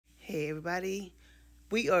Hey everybody,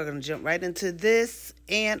 we are going to jump right into this,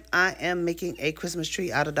 and I am making a Christmas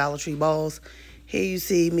tree out of Dollar Tree balls. Here you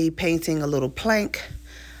see me painting a little plank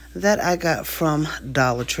that I got from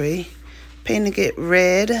Dollar Tree. Painting it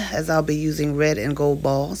red, as I'll be using red and gold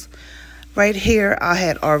balls. Right here I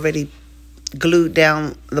had already glued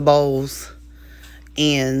down the balls,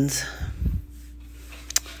 and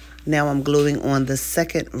now I'm gluing on the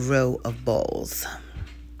second row of balls.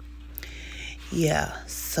 Yeah,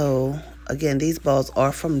 so again, these balls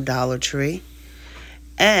are from Dollar Tree,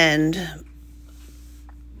 and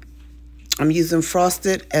I'm using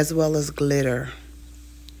frosted as well as glitter.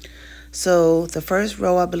 So the first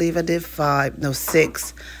row, I believe I did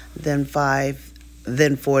 6, then 5,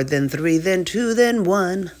 then 4, then 3, then 2, then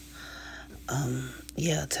 1.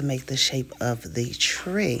 Yeah, to make the shape of the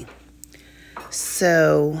tree.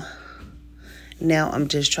 So now I'm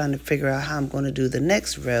just trying to figure out how I'm going to do the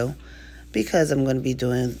next row, because I'm going to be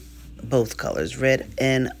doing both colors, red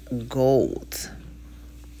and gold.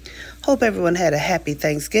 Hope everyone had a happy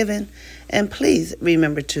Thanksgiving, and please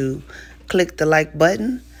remember to click the like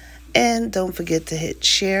button, and don't forget to hit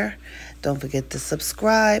share, don't forget to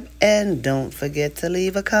subscribe, and don't forget to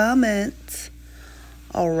leave a comment.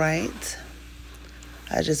 All right,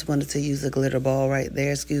 I just wanted to use a glitter ball right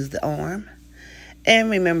there, excuse the arm. And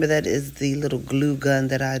remember, that is the little glue gun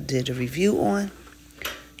that I did a review on.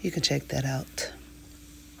 You can check that out.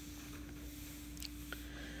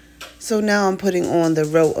 So now I'm putting on the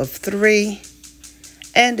row of 3.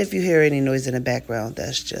 And if you hear any noise in the background,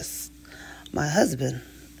 that's just my husband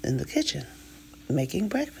in the kitchen making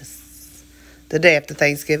breakfast the day after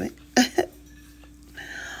Thanksgiving.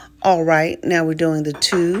 All right, now we're doing the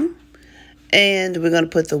 2. And we're going to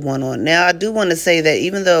put the 1 on. Now, I do want to say that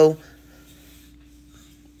even though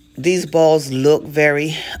these balls look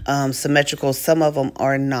very symmetrical, some of them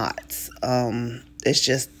are not. It's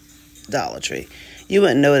just Dollar Tree. You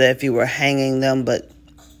wouldn't know that if you were hanging them, but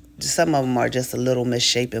some of them are just a little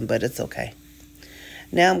misshapen, but it's okay.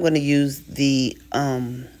 Now I'm going to use the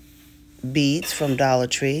beads from Dollar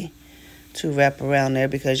Tree to wrap around there,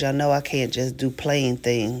 because y'all know I can't just do plain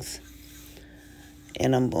things.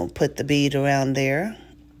 And I'm going to put the bead around there.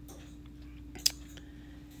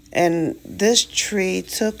 And this tree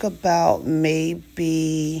took about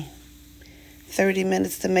maybe 30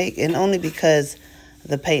 minutes to make, and only because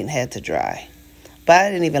the paint had to dry. But I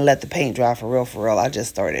didn't even let the paint dry for real. I just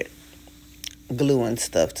started gluing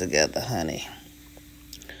stuff together, honey.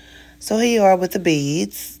 So here you are with the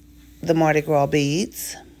beads, the Mardi Gras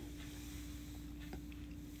beads.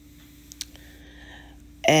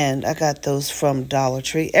 And I got those from Dollar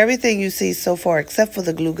Tree. Everything you see so far, except for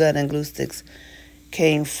the glue gun and glue sticks,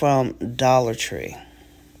 came from Dollar Tree.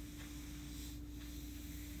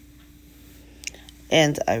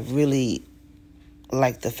 And I really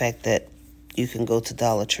like the fact that you can go to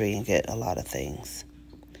Dollar Tree and get a lot of things.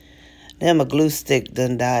 Now my glue stick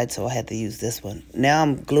done died, so I had to use this one. Now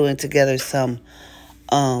I'm gluing together some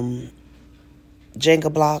Jenga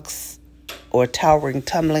blocks, or towering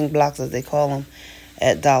tumbling blocks as they call them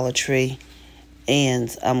at Dollar Tree.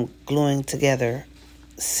 And I'm gluing together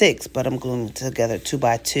 6, but I'm gluing together 2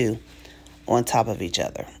 by 2 on top of each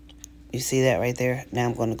other. You see that right there? Now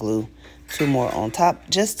I'm going to glue 2 more on top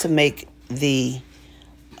just to make the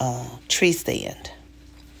tree stand.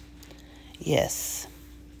 Yes.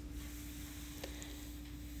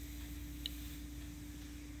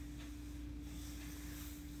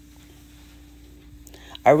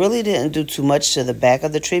 I really didn't do too much to the back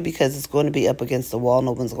of the tree, because it's going to be up against the wall.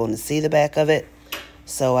 No one's going to see the back of it.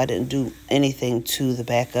 So I didn't do anything to the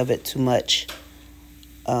back of it too much.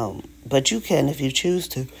 But you can, if you choose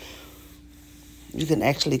to, you can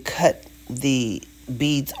actually cut the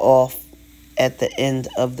beads off at the end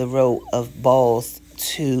of the row of balls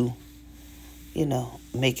to, you know,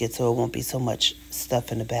 make it so it won't be so much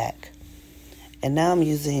stuff in the back. And now I'm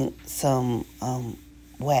using some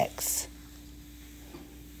wax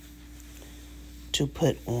to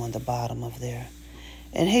put on the bottom of there.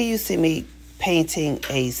 And here you see me painting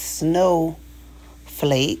a snowflake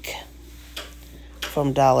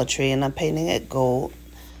from Dollar Tree, and I'm painting it gold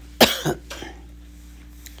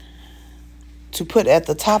to put at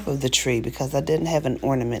the top of the tree, because I didn't have an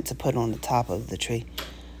ornament to put on the top of the tree.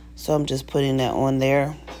 So I'm just putting that on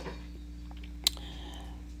there.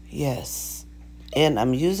 Yes. And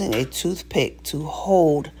I'm using a toothpick to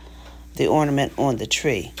hold the ornament on the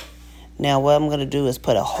tree. Now what I'm going to do is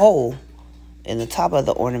put a hole in the top of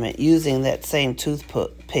the ornament using that same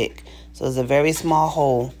toothpick. So it's a very small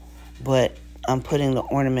hole, but I'm putting the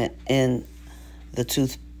ornament in the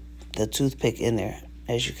toothpick in there.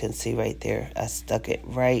 As you can see right there, I stuck it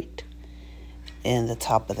right in the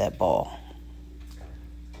top of that ball.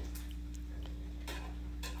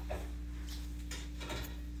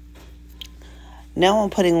 Now I'm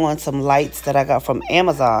putting on some lights that I got from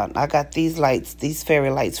Amazon. I got these lights, these fairy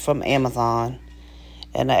lights from Amazon.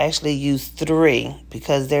 And I actually used 3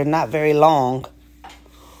 because they're not very long.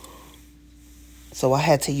 So I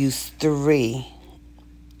had to use 3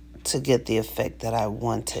 to get the effect that I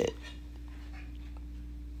wanted.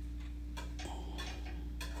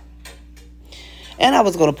 And I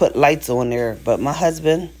was going to put lights on there, but my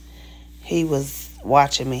husband, he was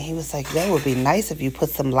watching me. He was like, that would be nice if you put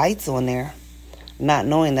some lights on there. Not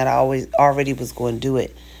knowing that I already was going to do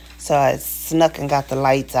it. So I snuck and got the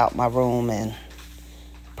lights out my room and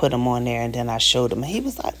put them on there, and then I showed him. He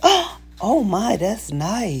was like, oh my, that's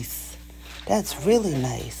nice. That's really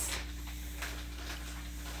nice.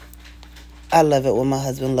 I love it when my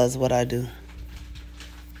husband loves what I do.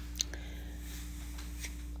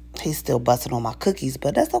 He's still busting on my cookies,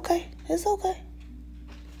 but that's okay. It's okay.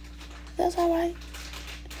 That's all right.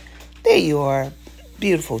 There you are.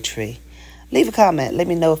 Beautiful tree. Leave a comment. Let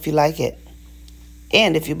me know if you like it.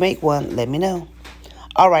 And if you make one, let me know.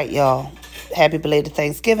 All right, y'all. Happy belated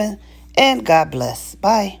Thanksgiving. And God bless.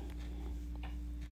 Bye.